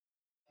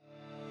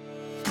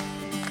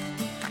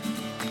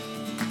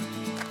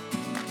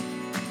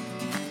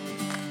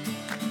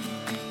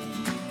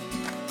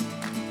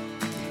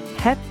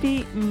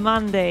Happy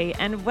Monday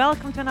and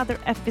welcome to another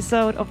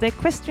episode of the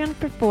Equestrian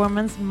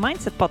Performance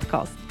Mindset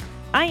Podcast.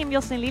 I am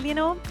Jocelyn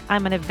Liljeno.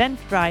 I'm an event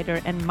rider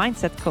and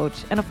mindset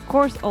coach, and of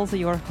course also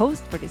your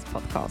host for this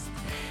podcast.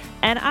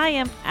 And I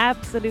am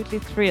absolutely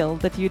thrilled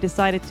that you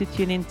decided to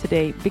tune in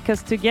today,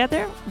 because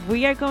together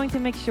we are going to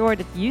make sure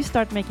that you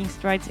start making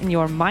strides in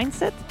your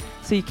mindset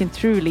so you can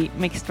truly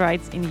make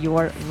strides in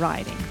your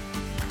riding.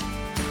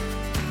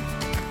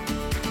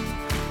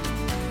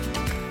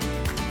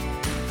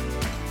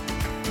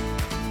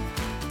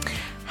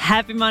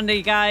 Happy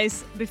Monday,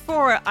 guys.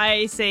 Before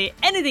I say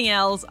anything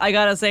else, I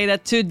gotta say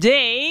that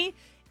today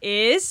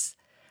is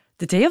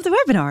the day of the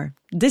webinar.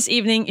 This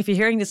evening, if you're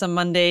hearing this on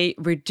Monday,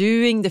 we're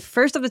doing the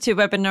first of the two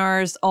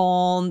webinars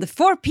on the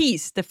 4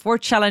 Ps, the 4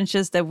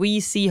 challenges that we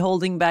see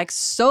holding back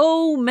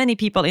so many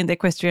people in the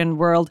equestrian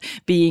world,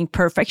 being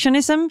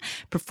perfectionism,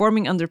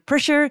 performing under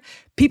pressure,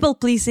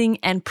 people-pleasing,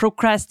 and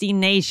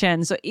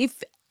procrastination. So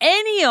if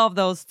any of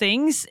those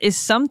things is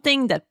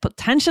something that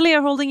potentially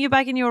are holding you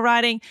back in your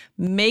riding,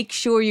 make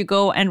sure you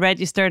go and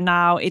register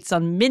now. It's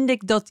on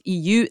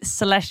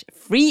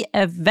mindeq.eu/free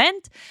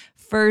event.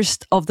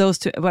 First of those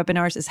 2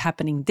 webinars is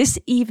happening this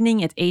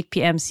evening at 8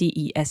 p.m.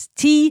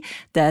 CEST.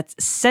 That's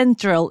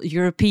Central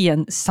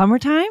European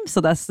Summertime.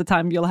 So that's the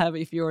time you'll have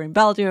if you're in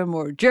Belgium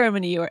or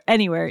Germany or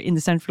anywhere in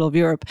the central of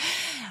Europe.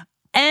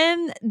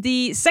 And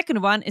the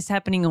second one is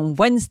happening on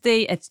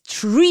Wednesday at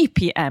 3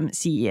 p.m.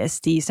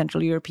 CEST,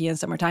 Central European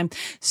Summertime.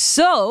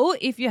 So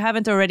if you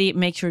haven't already,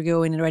 make sure you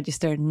go in and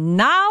register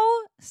now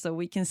so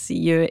we can see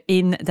you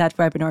in that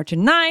webinar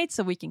tonight,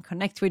 so we can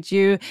connect with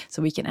you,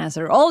 so we can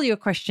answer all your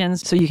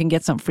questions, so you can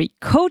get some free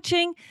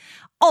coaching,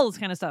 all this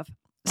kind of stuff.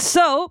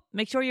 So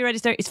make sure you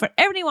register. It's for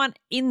everyone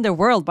in the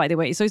world, by the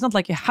way. So it's not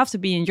like you have to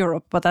be in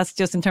Europe, but that's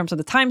just in terms of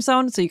the time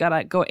zone. So you got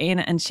to go in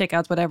and check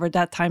out whatever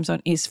that time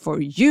zone is for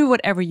you,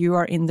 whatever you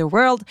are in the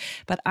world.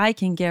 But I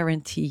can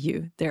guarantee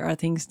you there are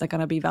things that are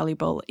going to be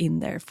valuable in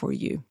there for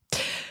you.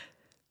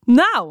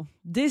 Now,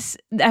 this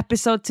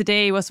episode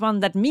today was one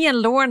that me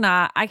and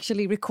Lorna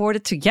actually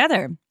recorded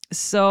together.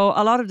 So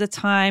a lot of the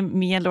time,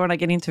 me and Lorna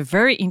get into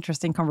very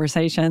interesting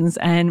conversations,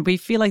 and we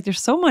feel like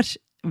there's so much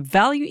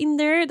value in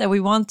there that we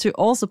want to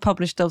also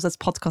publish those as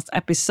podcast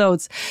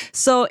episodes.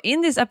 So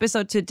in this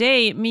episode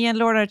today, me and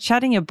Lorna are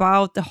chatting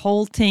about the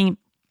whole thing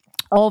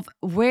of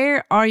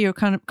where are your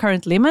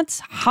current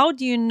limits? How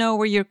do you know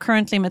where your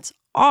current limits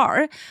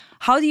are?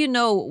 How do you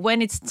know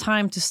when it's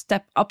time to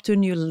step up to a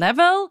new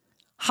level?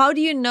 How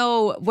do you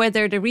know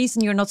whether the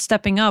reason you're not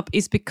stepping up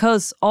is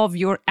because of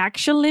your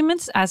actual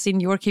limits, as in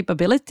your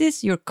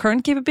capabilities, your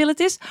current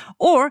capabilities,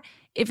 or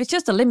if it's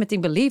just a limiting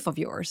belief of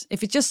yours,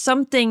 if it's just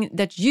something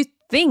that you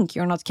think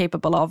you're not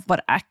capable of,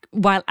 but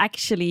while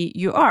actually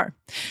you are.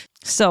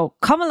 So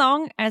come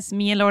along as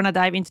me and Lorna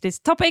dive into this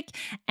topic,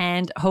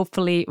 and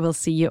hopefully we'll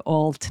see you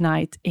all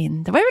tonight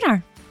in the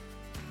webinar.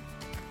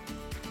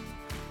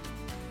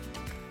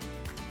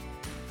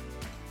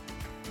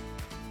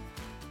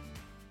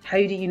 How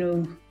do you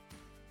know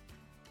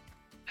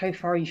how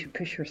far you should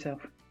push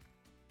yourself?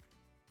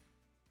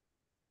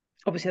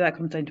 Obviously, that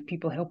comes down to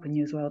people helping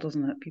you as well,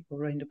 doesn't it? People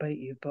around about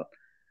you. But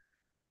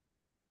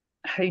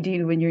how do you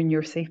know when you're in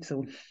your safe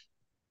zone?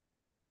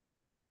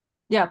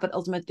 Yeah, but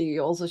ultimately,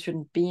 you also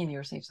shouldn't be in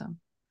your safe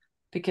zone,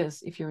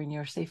 because if you're in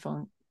your safe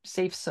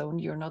zone,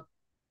 you're not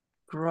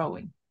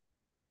growing.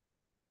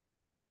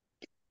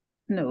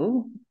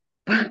 No,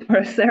 but for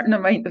a certain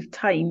amount of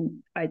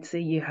time, I'd say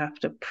you have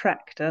to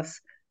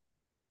practice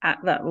at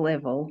that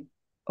level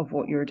of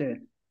what you're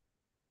doing.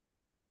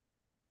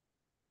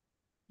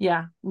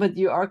 Yeah, but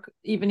you are,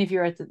 even if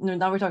you're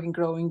now we're talking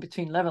growing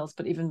between levels,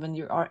 but even when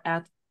you are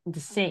at the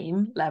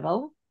same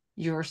level,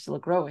 you're still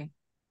growing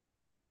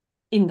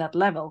in that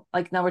level.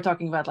 Like now we're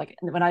talking about, like,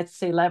 when I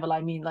say level,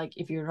 I mean like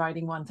if you're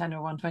riding 110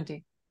 or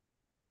 120.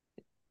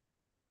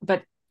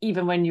 But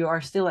even when you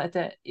are still at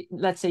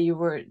let's say you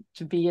were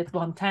to be at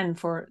 110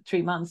 for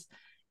 3 months,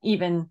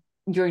 even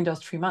during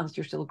those 3 months,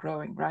 you're still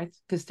growing, right?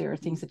 Because there are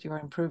things that you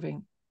are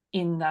improving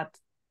in that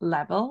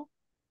level.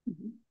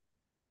 Mm-hmm.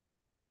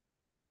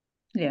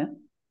 Yeah.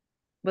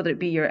 Whether it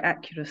be your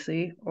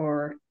accuracy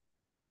or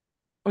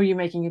you're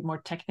making it more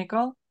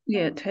technical.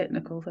 Yeah,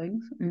 technical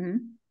things. Mm-hmm.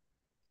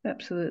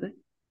 Absolutely.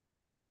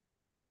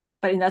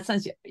 But in that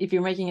sense, if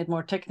you're making it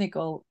more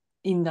technical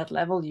in that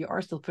level, you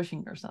are still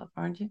pushing yourself,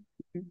 aren't you?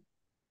 Mm-hmm.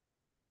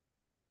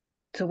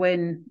 So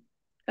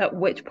at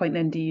which point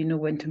then do you know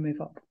when to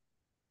move up?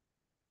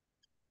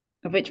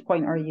 At which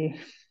point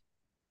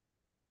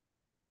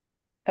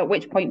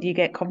do you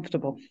get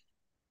comfortable?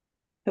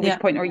 At which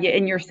point are you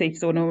in your safe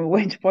zone, or at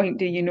which point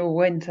do you know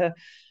when to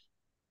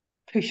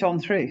push on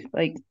through?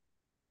 Like,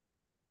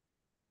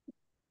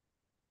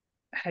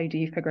 how do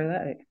you figure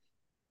that out?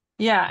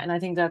 Yeah, and I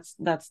think that's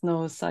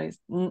no size,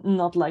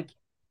 not like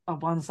a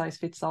one size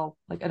fits all.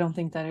 Like, I don't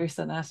think there is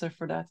an answer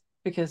for that,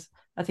 because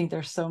I think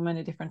there's so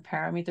many different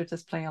parameters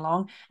that's playing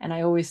along. And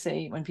I always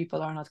say, when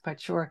people are not quite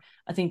sure,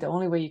 I think the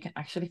only way you can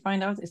actually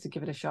find out is to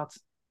give it a shot.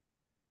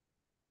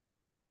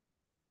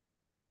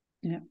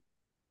 Yeah.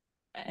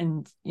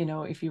 And,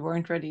 if you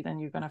weren't ready, then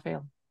you're going to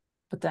fail.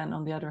 But then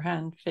on the other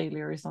hand,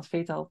 failure is not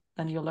fatal.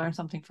 Then you'll learn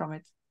something from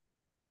it.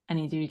 And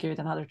either you give it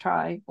another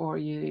try, or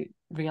you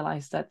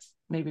realize that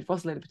maybe it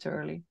was a little bit too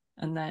early,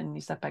 and then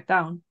you step back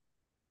down,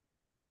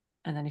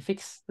 and then you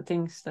fix the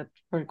things that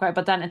were required.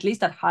 But then at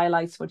least that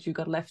highlights what you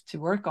got left to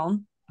work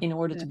on in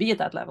order to be at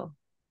that level.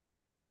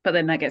 But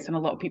then that gets in a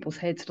lot of people's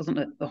heads, doesn't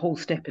it? The whole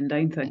stepping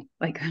down thing.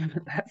 Like,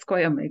 that's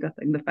quite a mega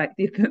thing. The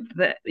fact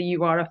that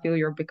you are a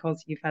failure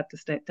because you've had to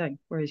step down.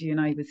 Whereas you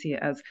and I would see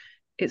it as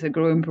it's a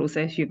growing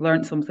process. You've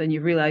learned something.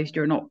 You've realised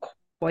you're not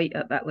quite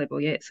at that level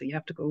yet. So you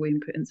have to go away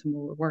and put in some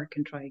more work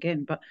and try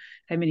again. But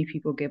how many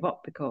people give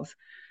up because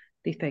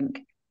they think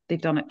they've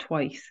done it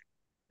twice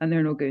and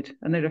they're no good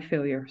and they're a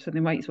failure. So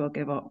they might as well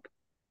give up.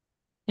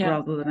 Yeah.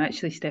 Rather than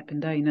actually stepping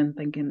down and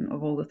thinking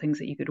of all the things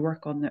that you could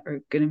work on that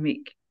are going to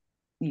make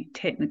you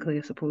technically,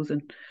 I suppose,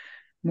 and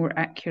more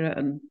accurate.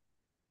 And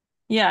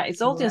yeah,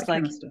 it's all just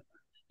like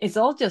it's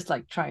all just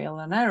like trial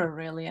and error,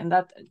 really. And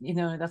that, you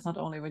know, that's not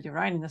only with your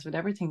writing, that's with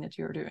everything that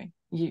you're doing.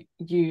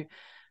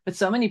 But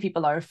so many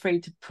people are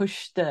afraid to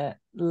push the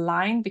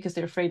line because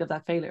they're afraid of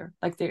that failure.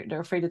 Like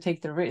they're afraid to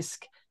take the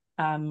risk,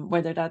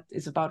 whether that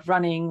is about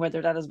running,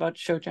 whether that is about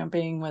show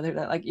jumping, whether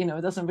that, like, you know,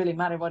 it doesn't really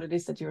matter what it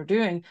is that you're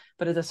doing.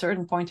 But at a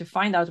certain point, to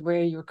find out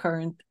where your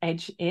current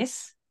edge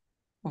is,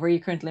 where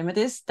your current limit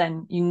is,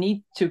 then you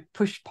need to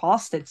push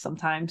past it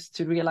sometimes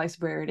to realize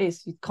where it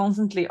is. You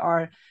constantly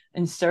are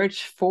in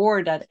search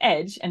for that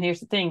edge. And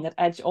here's the thing, that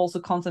edge also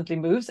constantly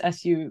moves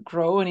as you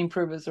grow and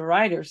improve as a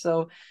writer.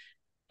 So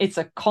it's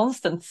a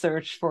constant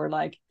search for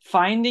like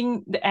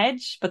finding the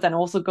edge, but then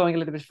also going a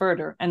little bit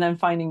further, and then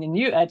finding the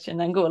new edge, and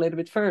then go a little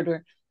bit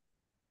further.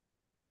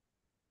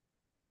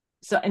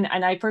 So,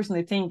 and I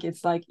personally think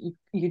it's like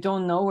you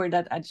don't know where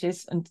that edge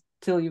is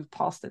until you've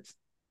passed it.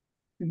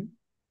 Mm-hmm.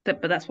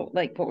 But that's what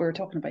we were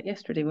talking about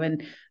yesterday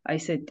when I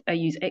said I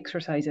use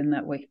exercise in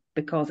that way,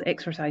 because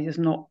exercise is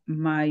not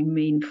my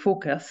main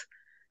focus.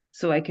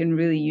 So I can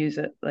really use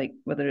it, like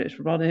whether it's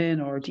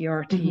running or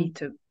DRT,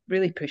 to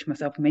really push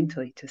myself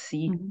mentally to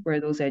see where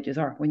those edges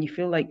are. When you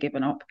feel like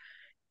giving up,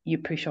 you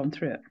push on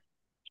through it.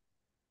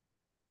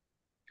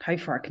 How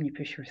far can you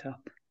push yourself?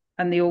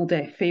 And the old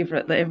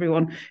favourite that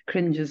everyone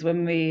cringes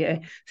when we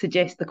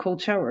suggest the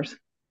cold showers.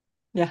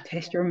 Yeah.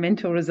 Test your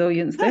mental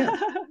resilience there.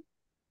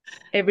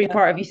 Every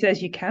part of you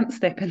says you can't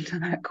step into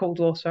that cold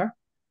water.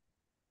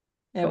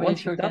 Yeah, but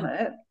once you've done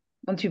it,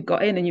 once you've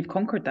got in and you've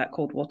conquered that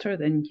cold water,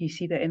 then you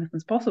see that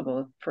anything's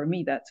possible. For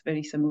me, that's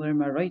very similar in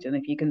my writing.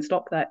 If you can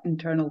stop that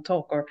internal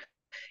talk or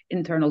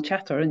internal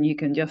chatter and you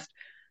can just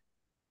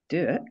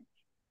do it.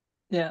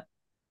 Yeah.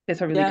 It's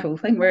a really cool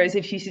thing. Whereas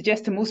if you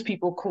suggest to most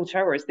people cold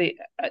showers,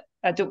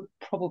 I don't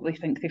probably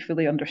think they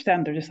fully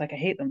understand. They're just like, I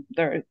hate them.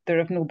 They're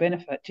of no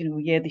benefit. You know,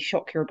 yeah, they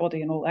shock your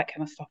body and all that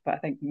kind of stuff. But I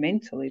think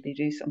mentally they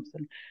do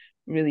something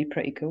really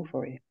pretty cool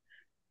for you.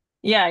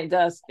 Yeah, it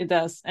does. It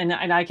does. And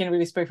I can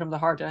really speak from the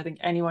heart. I think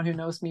anyone who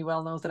knows me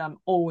well knows that I'm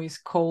always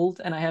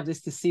cold. And I have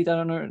this disease, I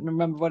don't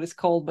remember what it's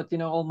called, but, you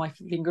know, all my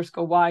fingers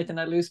go white and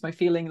I lose my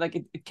feeling. Like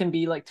it can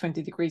be like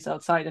 20 degrees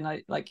outside and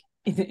I like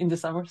in the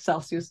summer,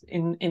 Celsius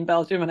in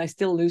Belgium, and I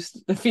still lose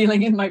the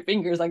feeling in my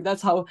fingers. Like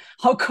that's how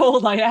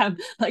cold I am.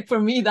 Like for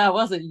me, that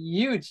was a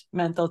huge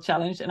mental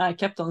challenge. And I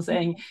kept on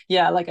saying,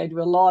 yeah, like I do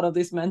a lot of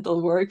this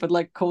mental work, but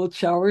like cold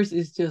showers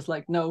is just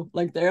like, no,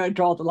 like there I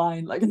draw the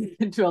line. Like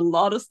I do a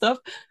lot of stuff,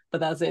 but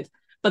that's it.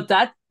 But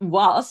that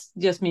was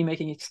just me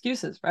making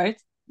excuses,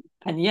 right?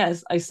 And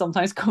yes, I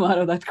sometimes come out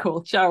of that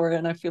cold shower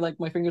and I feel like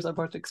my fingers are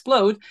about to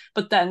explode.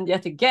 But then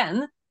yet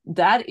again,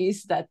 that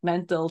is that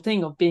mental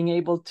thing of being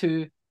able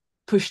to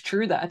push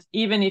through that,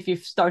 even if you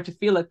start to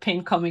feel that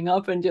pain coming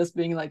up and just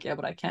being like, yeah,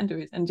 but I can do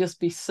it, and just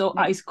be so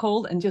ice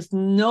cold and just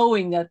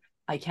knowing that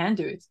I can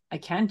do it. I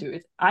can do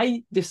it.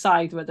 I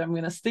decide whether I'm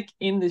going to stick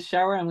in the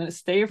shower, I'm going to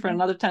stay for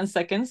another 10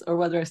 seconds, or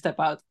whether I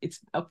step out. It's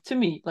up to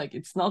me. Like,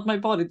 it's not my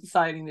body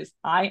deciding this.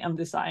 I am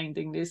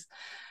deciding this.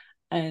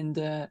 And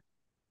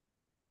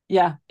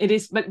yeah, it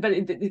is. But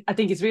I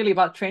think it's really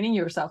about training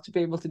yourself to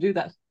be able to do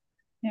that.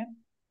 Yeah.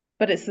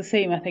 But it's the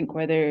same, I think,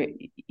 whether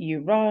you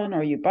run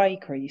or you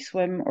bike or you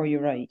swim or you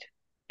ride.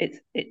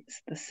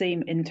 It's the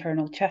same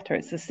internal chatter.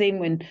 It's the same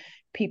when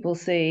people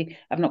say,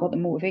 I've not got the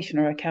motivation,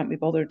 or I can't be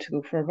bothered to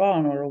go for a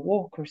run or a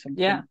walk or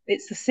something. Yeah.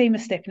 It's the same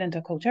as stepping into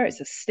a cold shower. It's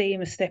the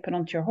same as stepping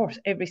onto your horse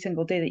every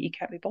single day that you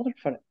can't be bothered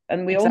for it.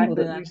 And we all know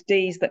that there's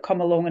days that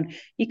come along and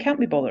you can't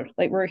be bothered.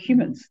 Like, we're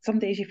humans. Some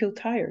days you feel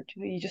tired.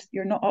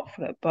 You're not up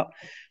for it. But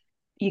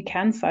you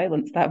can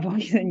silence that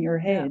voice in your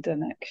head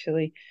and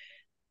actually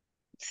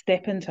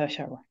step into a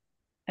shower,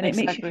 and it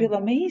makes you feel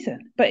amazing.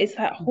 But it's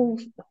that whole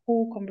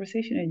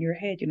conversation in your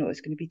head, you know,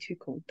 it's going to be too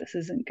cold, this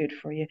isn't good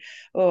for you,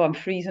 oh, I'm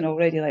freezing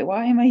already, like,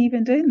 why am I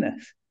even doing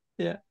this?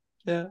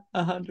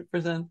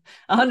 100%.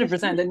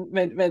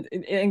 And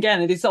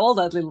again, it is all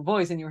that little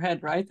voice in your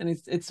head, right? And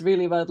it's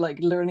really about like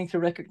learning to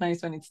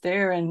recognize when it's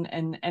there,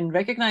 and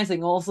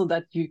recognizing also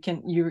that you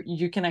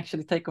can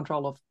actually take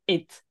control of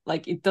it.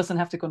 Like, it doesn't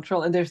have to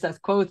control. And there's that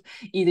quote,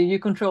 either you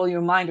control your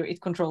mind or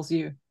it controls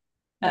you.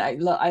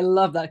 I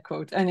love that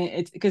quote, and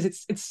it's because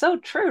it's so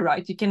true,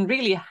 right? You can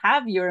really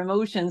have your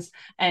emotions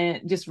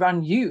and just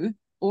run you,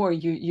 or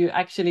you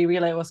actually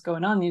realize what's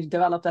going on, you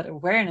develop that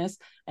awareness,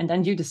 and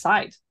then you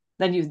decide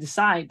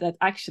that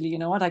actually, you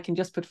know what, I can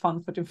just put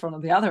one foot in front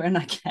of the other and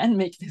I can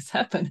make this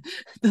happen.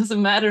 It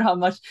doesn't matter how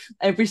much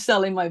every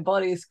cell in my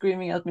body is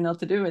screaming at me not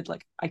to do it.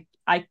 Like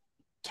I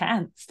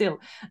can still,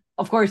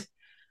 of course.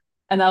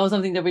 And that was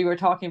something that we were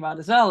talking about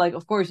as well. Like,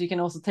 of course, you can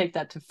also take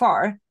that too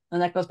far.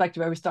 And that goes back to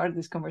where we started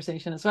this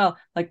conversation as well.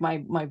 Like my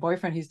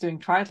boyfriend, he's doing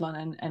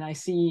triathlon, and I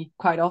see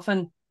quite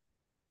often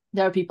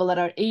there are people that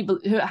are able,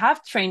 who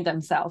have trained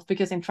themselves,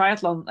 because in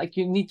triathlon, like,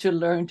 you need to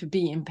learn to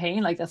be in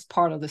pain. Like, that's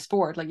part of the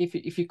sport. Like,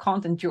 if you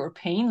can't endure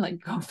pain, like,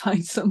 go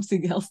find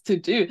something else to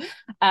do.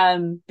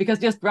 Because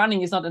just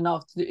running is not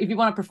enough to do. If you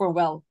want to perform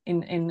well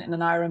in an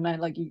Ironman,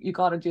 like, you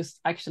got to just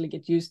actually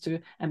get used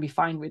to and be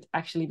fine with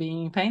actually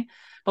being in pain.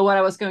 But what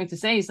I was going to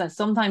say is that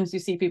sometimes you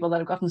see people that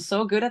have gotten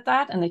so good at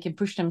that, and they can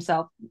push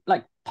themselves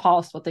like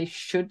past what they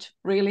should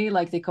really,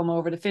 like, they come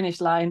over the finish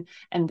line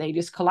and they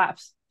just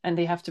collapse, and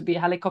they have to be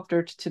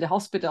helicoptered to the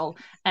hospital.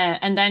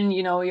 And then,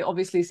 you know, you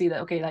obviously see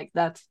that, okay, like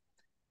that,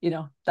 you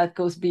know, that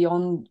goes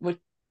beyond what,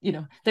 you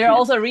know, there are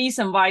also a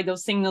reason why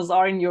those signals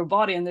are in your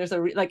body. And there's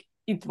like,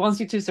 it wants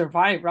you to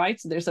survive, right?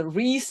 So there's a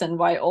reason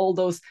why all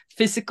those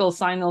physical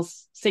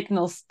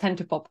signals tend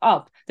to pop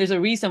up. There's a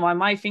reason why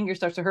my finger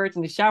starts to hurt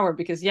in the shower,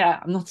 because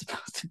I'm not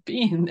supposed to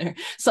be in there.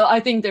 So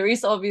I think there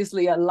is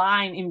obviously a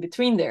line in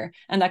between there.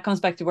 And that comes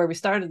back to where we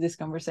started this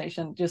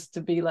conversation, just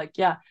to be like,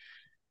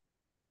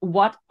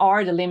 what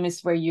are the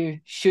limits where you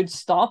should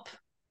stop?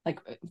 Like,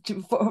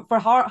 for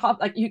how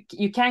like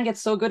you can get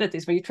so good at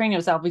this where you train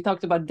yourself. We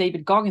talked about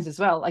David Goggins as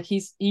well. Like,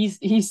 he's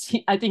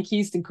I think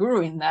he's the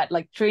guru in that,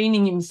 like,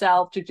 training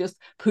himself to just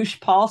push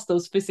past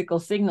those physical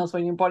signals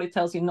when your body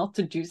tells you not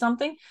to do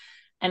something.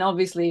 And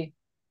obviously,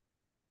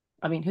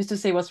 I mean, who's to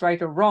say what's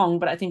right or wrong,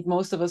 but I think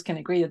most of us can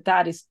agree that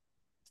that is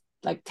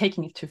like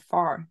taking it too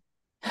far.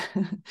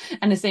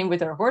 And the same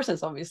with our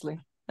horses, obviously.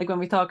 Like, when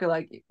we talk,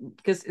 like,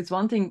 because it's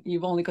one thing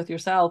you've only got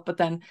yourself, but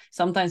then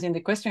sometimes in the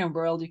equestrian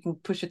world, you can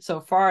push it so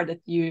far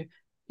that you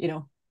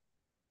know,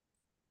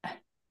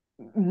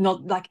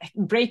 not like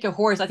break a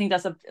horse. I think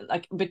that's a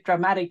bit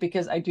dramatic,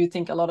 because I do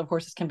think a lot of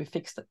horses can be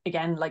fixed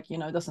again. Like, you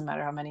know, it doesn't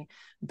matter how many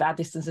bad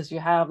distances you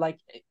have, like,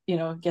 you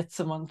know, get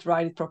someone to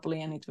ride it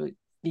properly and it will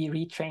be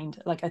retrained.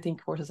 Like, I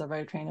think horses are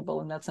very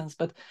trainable in that sense.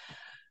 But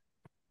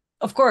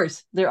of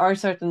course, there are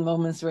certain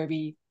moments where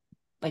we,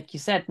 like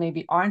you said,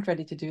 maybe aren't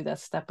ready to do that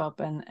step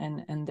up,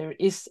 and there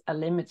is a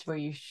limit where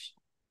you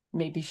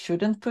maybe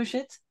shouldn't push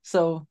it.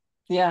 So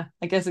I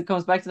guess it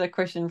comes back to that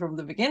question from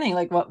the beginning,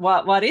 like,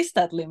 what is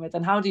that limit,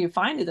 and how do you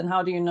find it, and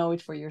how do you know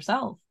it for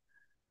yourself?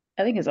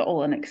 I think it's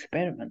all an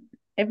experiment.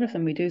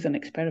 Everything we do is an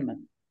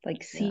experiment.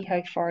 Like, see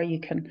how far you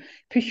can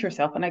push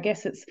yourself. And I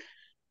guess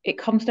it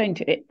comes down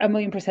to it,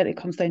 1,000,000%. It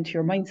comes down to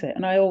your mindset.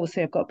 And I always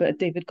say I've got a bit of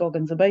David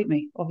Goggins about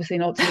me. Obviously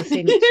not to the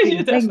same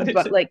extreme things,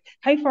 but like,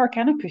 how far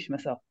can I push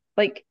myself?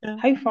 Like,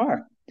 how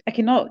far? I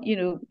cannot, you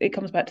know, it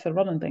comes back to the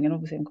running thing, and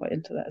obviously I'm quite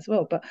into that as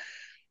well. But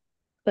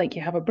like,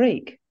 you have a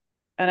break,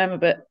 and I'm a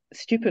bit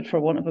stupid, for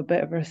want of a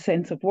bit of a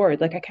sense of word.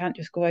 Like, I can't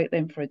just go out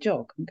then for a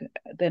jog.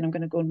 Then I'm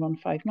going to go and run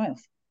 5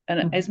 miles.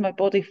 And is my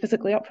body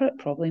physically up for it?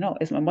 Probably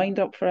not. Is my mind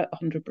up for it?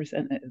 100%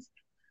 it is.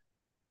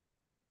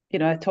 You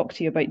know, I talked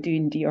to you about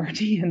doing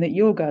DRT and the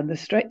yoga and the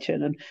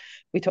stretching, and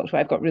we talked about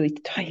I've got really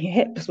tiny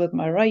hips with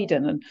my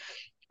riding, and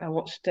I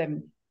watched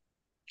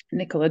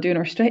Nicola doing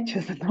her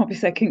stretches, and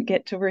obviously I couldn't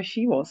get to where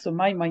she was. So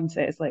my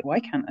mindset is like, why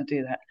can't I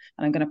do that?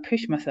 And I'm going to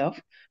push myself,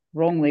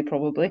 wrongly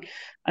probably,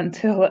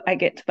 until I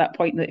get to that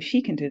point that if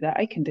she can do that,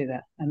 I can do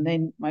that. And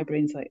then my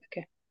brain's like,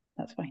 okay,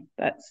 that's fine.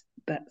 That's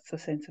a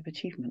sense of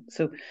achievement.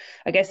 So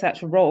I guess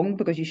that's wrong,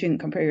 because you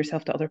shouldn't compare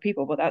yourself to other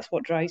people, but that's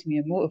what drives me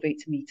and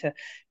motivates me to,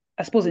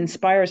 I suppose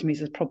inspires me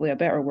is probably a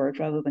better word,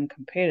 rather than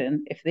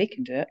comparing. If they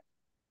can do it,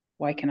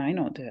 why can I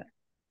not do it?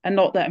 And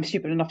not that I'm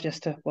stupid enough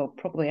just to, well,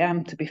 probably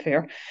am, to be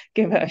fair,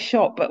 give it a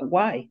shot, but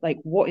why? Like,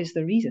 what is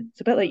the reason? It's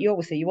a bit like you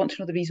always say, you want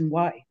to know the reason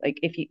why. Like,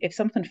 if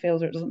something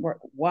fails or it doesn't work,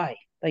 why?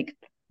 Like,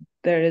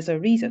 there is a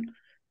reason.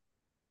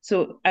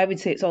 So I would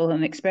say it's all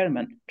an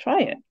experiment.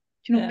 Try it.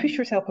 You know, push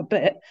yourself a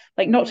bit,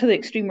 like, not to the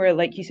extreme where,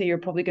 like you say, you're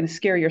probably going to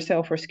scare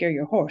yourself or scare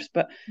your horse,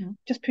 but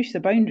just push the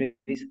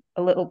boundaries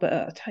a little bit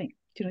at a time.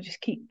 You know,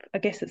 just keep, I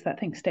guess it's that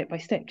thing, step by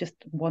step, just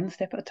one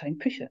step at a time,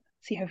 push it,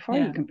 see how far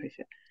you can push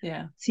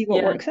it, see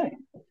what works out,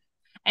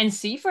 and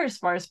see for as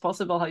far as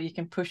possible how you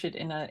can push it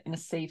in a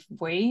safe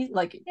way.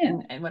 Like,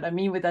 and what I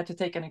mean with that, to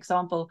take an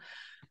example,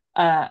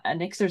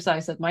 an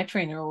exercise that my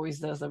trainer always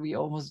does, that we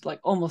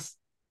almost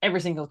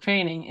every single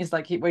training, is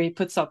like where he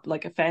puts up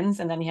like a fence,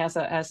 and then he has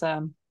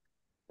a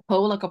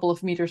pole a couple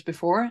of meters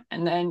before,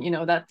 and then, you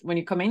know, that when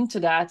you come into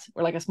that,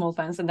 or like a small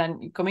fence, and then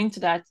you come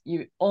into that,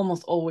 you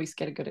almost always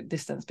get a good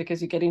distance,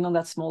 because you get in on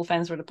that small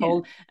fence or the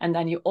pole, and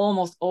then you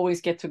almost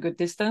always get to a good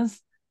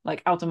distance,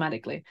 like,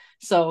 automatically.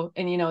 So,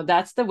 and, you know,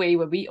 that's the way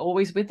where we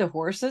always, with the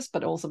horses,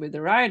 but also with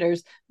the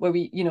riders, where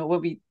we, you know, where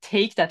we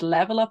take that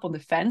level up on the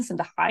fence and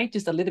the height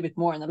just a little bit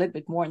more and a little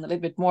bit more and a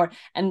little bit more,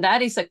 and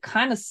that is a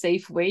kind of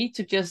safe way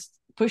to just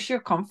push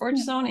your comfort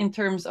zone in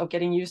terms of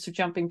getting used to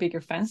jumping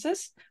bigger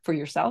fences for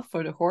yourself,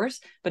 for the horse,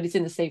 but it's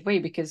in a safe way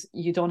because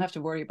you don't have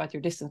to worry about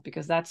your distance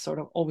because that's sort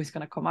of always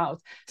going to come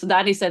out. So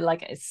that is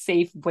like a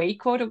safe way,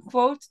 quote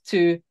unquote,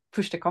 to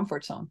push the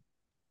comfort zone.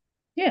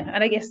 Yeah,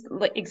 and I guess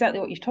like exactly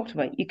what you've talked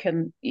about, you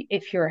can,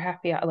 if you're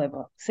happy at a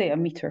level, say a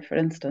meter, for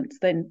instance,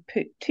 then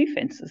put 2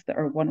 fences that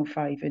are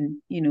 105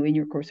 in, in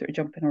your course that are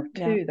jumping, or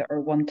 2 that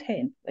are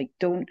 110. Like,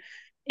 don't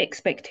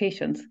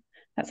expectations.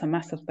 That's a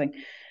massive thing.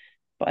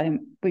 But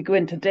we go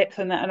into depth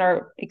in that in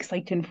our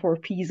exciting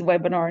 4Ps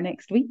webinar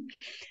next week.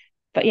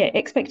 But yeah,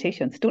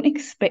 expectations. Don't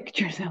expect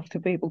yourself to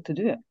be able to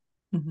do it.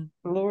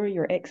 Lower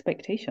your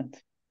expectations.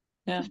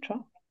 Just try.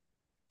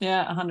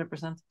 Yeah,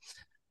 100%.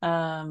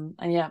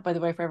 And yeah, by the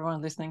way, for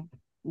everyone listening,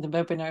 the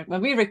webinar,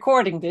 when we're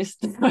recording this,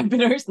 the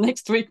webinar is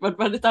next week, but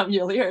by the time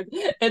you'll hear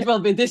it, it will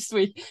be this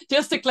week,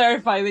 just to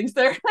clarify things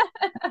there.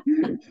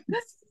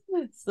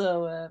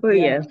 So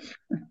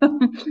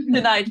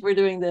tonight we're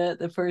doing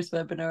the first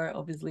webinar,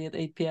 obviously at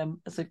 8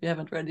 p.m. So if you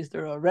haven't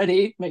registered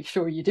already, make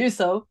sure you do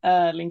so.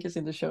 Link is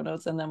in the show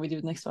notes. And then we do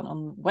the next one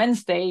on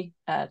Wednesday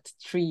at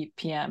 3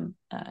 p.m.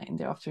 In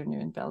the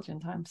afternoon, Belgian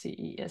time,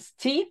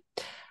 CEST.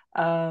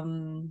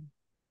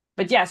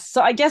 But yes,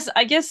 so I guess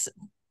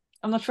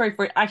I'm not sure if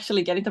we're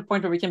actually getting to the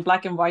point where we can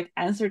black and white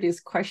answer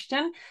this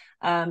question.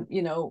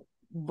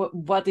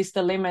 What is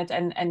the limit,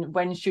 and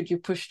when should you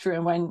push through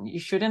and when you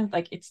shouldn't?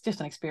 Like, it's just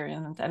an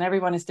experiment, and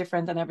everyone is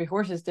different, and every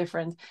horse is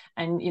different.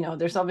 And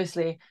there's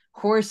obviously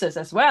horses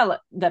as well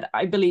that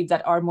I believe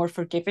that are more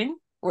forgiving,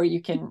 where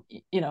you can,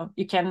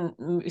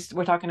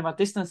 we're talking about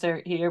distance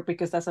here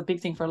because that's a big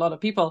thing for a lot of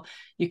people.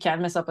 You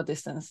can mess up a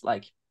distance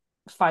like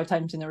 5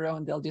 times in a row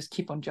and they'll just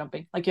keep on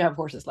jumping. Like, you have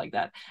horses like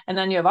that, and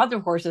then you have other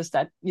horses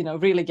that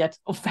really get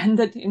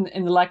offended,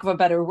 in the lack of a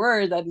better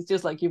word, that it's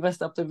just like, you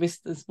messed up the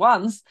distance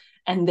once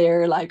and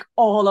they're like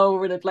all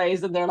over the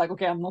place and they're like,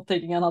 okay, I'm not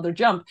taking another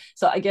jump.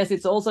 So I guess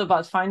it's also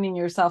about finding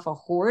yourself a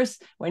horse,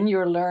 when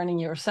you're learning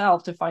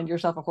yourself, to find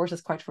yourself a horse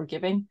that's quite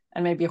forgiving,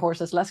 and maybe a horse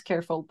that's less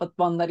careful, but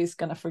one that is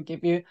going to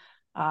forgive you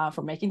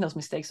for making those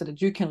mistakes, so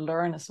that you can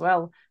learn as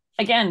well.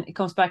 Again, it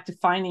comes back to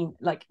finding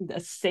like a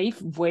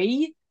safe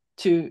way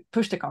to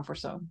push the comfort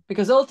zone,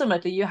 because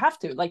ultimately you have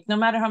to, like, no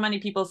matter how many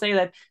people say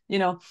that, you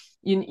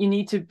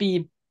need to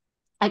be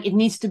like, it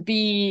needs to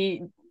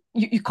be,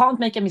 you can't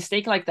make a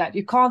mistake like that.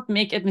 You can't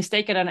make a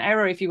mistake and an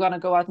error if you want to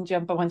go out and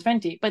jump a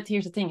 120. But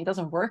here's the thing, it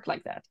doesn't work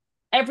like that.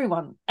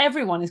 Everyone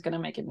is going to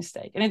make a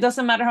mistake, and it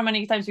doesn't matter how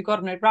many times you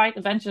got it right,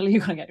 eventually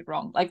you're going to get it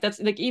wrong. Like, that's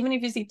like, even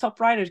if you see top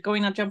riders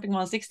going out jumping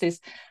 160s,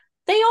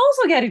 they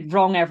also get it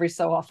wrong every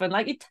so often.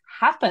 Like, it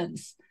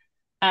happens.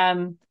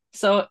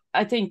 So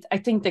I think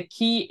the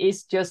key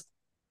is just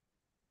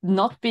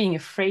not being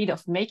afraid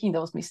of making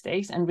those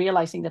mistakes and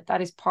realizing that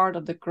is part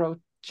of the growth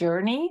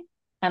journey.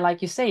 And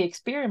like you say,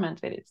 experiment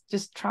with it.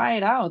 Just try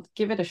it out,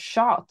 give it a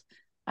shot,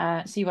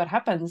 see what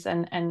happens.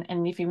 And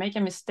if you make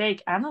a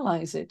mistake,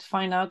 analyze it,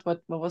 find out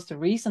what was the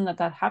reason that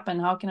happened.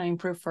 How can I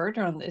improve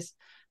further on this?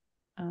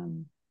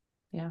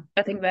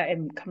 I think that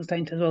comes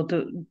down to as well.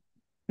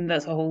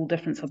 That's a whole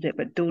different subject,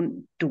 but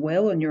don't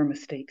dwell on your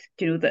mistakes.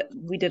 That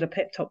we did a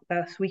pep talk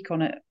last week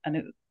on it, and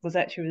it was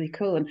actually really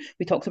cool. And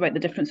we talked about the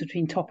difference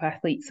between top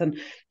athletes and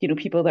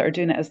people that are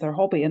doing it as their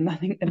hobby. And I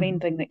think the main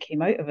thing that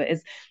came out of it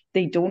is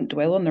they don't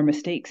dwell on their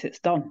mistakes. It's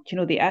done.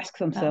 They ask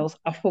themselves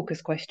a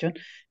focus question,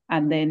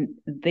 and then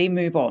they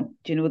move on.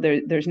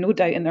 There's no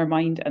doubt in their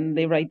mind, and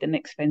they ride the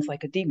next fence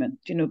like a demon.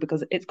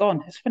 Because it's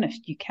gone, it's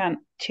finished. You can't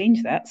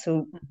change that.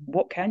 So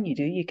what can you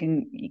do? You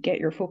get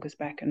your focus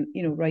back and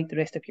ride the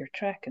rest of your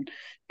track. And I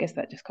guess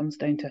that just comes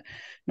down to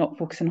not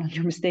focusing on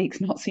your mistakes,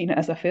 not seeing it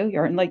as a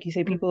failure. And like you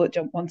say, people that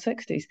jump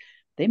 160s,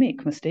 they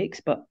make mistakes,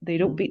 but they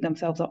don't beat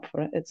themselves up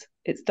for it.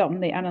 It's done.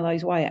 They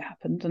analyze why it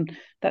happened, and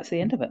that's the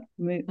end of it.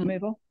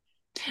 Move on.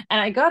 And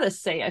I gotta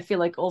say, I feel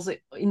like also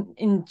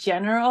in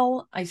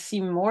general, I see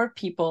more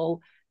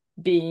people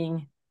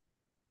being,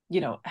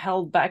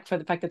 held back for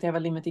the fact that they have a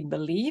limiting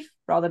belief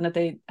rather than that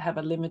they have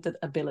a limited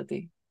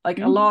ability. Like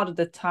a lot of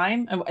the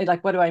time, and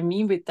like, what do I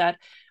mean with that?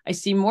 I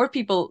see more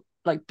people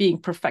like being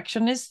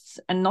perfectionists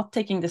and not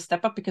taking the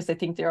step up because they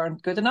think they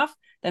aren't good enough,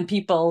 than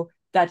people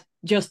that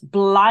just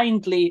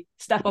blindly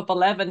step up a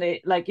level.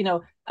 They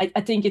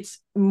I think it's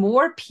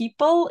more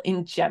people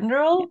in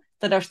general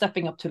that are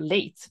stepping up too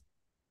late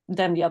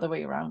than the other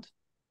way around.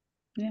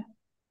 Yeah,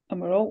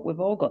 and we've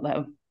all got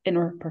that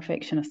inner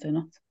perfectionist in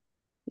us.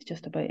 It's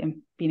just about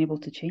being able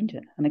to change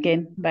it. And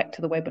again, back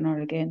to the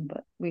webinar again,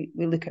 but we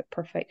look at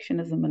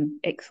perfectionism and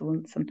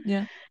excellence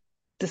and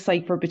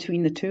decipher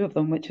between the two of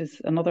them, which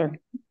is another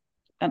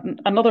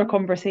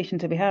conversation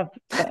to be had,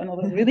 but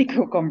another really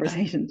cool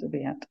conversation to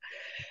be had.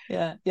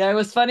 Yeah, it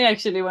was funny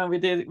actually when we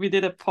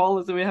did a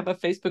poll. So we have a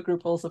Facebook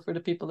group also for the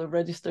people who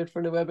registered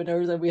for the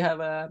webinars, and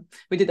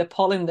we did a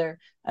poll in there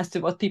as to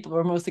what people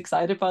were most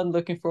excited about and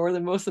looking forward the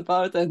most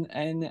about, and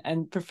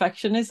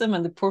perfectionism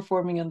and the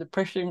performing under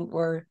pressure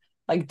were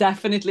like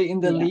definitely in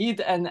the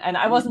lead, and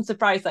I wasn't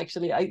surprised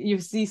actually. You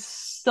see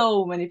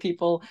so many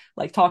people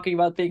like talking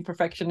about being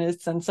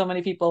perfectionists, and so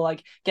many people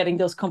like getting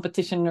those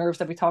competition nerves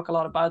that we talk a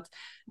lot about,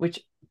 which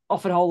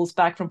often hold us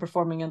back from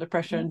performing under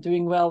pressure and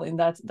doing well in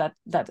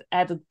that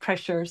added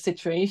pressure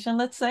situation,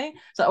 let's say.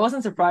 So I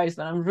wasn't surprised,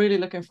 but I'm really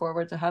looking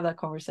forward to have that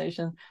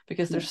conversation,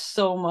 because there's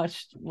so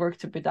much work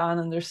to be done,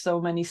 and there's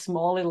so many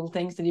small little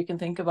things that you can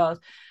think about,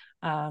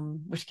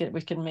 which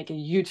can make a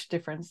huge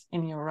difference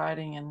in your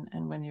riding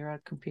and when you're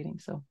out competing.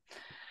 So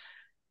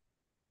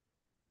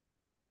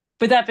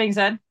with that being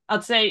said,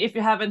 I'd say if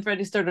you haven't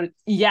registered it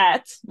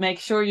yet, make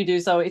sure you do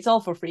so. It's all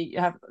for free. You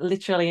have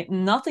literally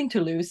nothing to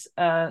lose.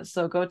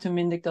 So go to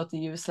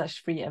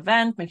mindic.eu/free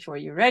event, make sure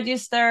you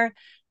register.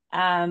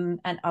 And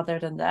other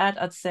than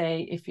that, I'd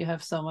say if you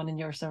have someone in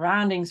your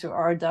surroundings who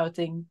are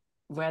doubting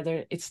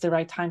whether it's the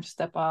right time to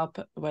step up,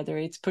 whether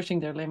it's pushing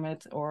their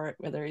limit, or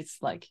whether it's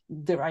like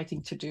the right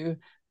thing to do,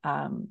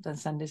 then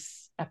send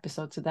this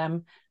episode to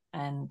them,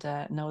 and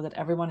know that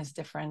everyone is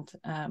different,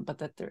 but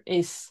that there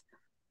is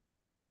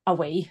a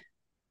way.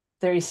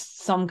 There is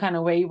some kind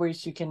of way where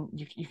you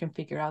can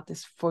figure out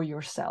this for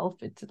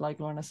yourself. It's like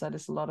Lorna said,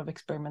 it's a lot of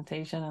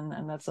experimentation,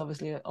 and that's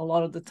obviously a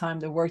lot of the time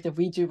the work that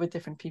we do with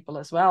different people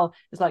as well.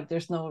 It's like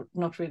there's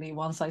not really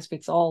one size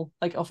fits all.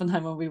 Like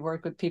oftentimes when we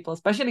work with people,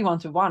 especially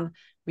one-to-one,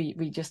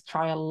 we just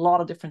try a lot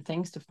of different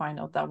things to find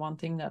out that one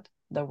thing that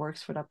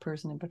works for that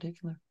person in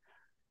particular.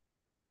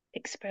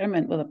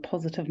 Experiment with a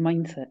positive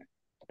mindset.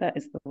 That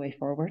is the way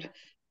forward.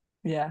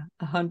 Yeah,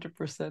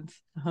 100%.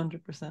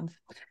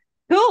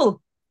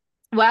 Cool.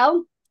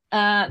 Well,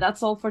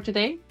 that's all for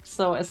today.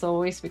 So as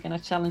always, we're going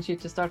to challenge you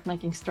to start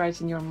making strides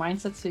in your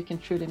mindset so you can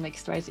truly make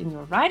strides in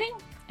your riding.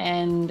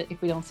 And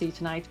if we don't see you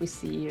tonight, we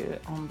see you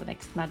on the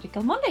next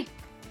Magical Monday.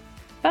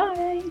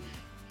 Bye.